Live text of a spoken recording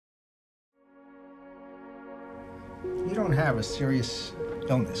you don't have a serious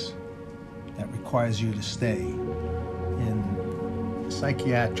illness that requires you to stay in a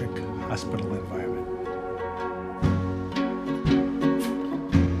psychiatric hospital environment.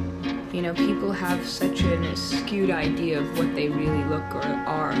 You know, people have such an skewed idea of what they really look or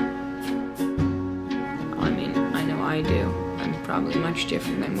are. I mean, I know I do. I'm probably much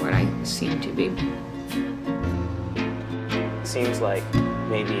different than what I seem to be. It seems like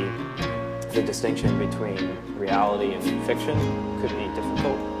maybe the distinction between reality and fiction could be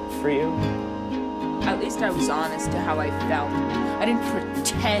difficult for you. At least I was honest to how I felt. I didn't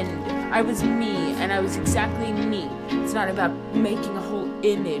pretend. I was me, and I was exactly me. It's not about making a whole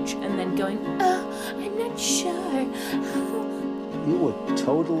image and then going, oh, I'm not sure. You were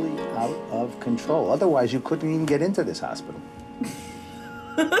totally out of control. Otherwise, you couldn't even get into this hospital.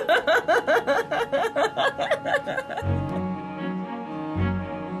 I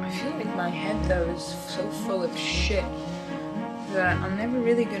feel like my head, though, is so full of shit that I'm never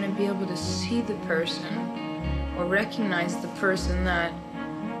really going to be able to see the person or recognize the person that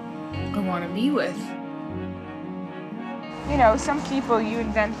I want to be with. You know, some people, you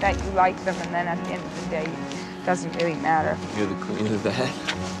invent that you like them, and then at the end of the day, it doesn't really matter. You're the queen of that.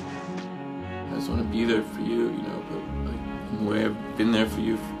 I just want to be there for you, you know, but like, in a way I've been there for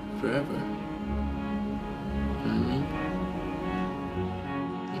you forever. You know what I mean?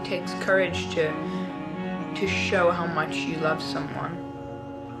 It takes courage to show how much you love someone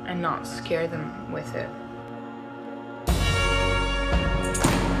and not scare them with it.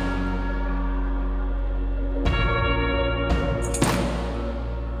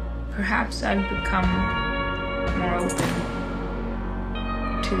 Perhaps I've become more open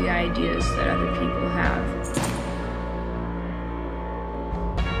to the ideas that other people have.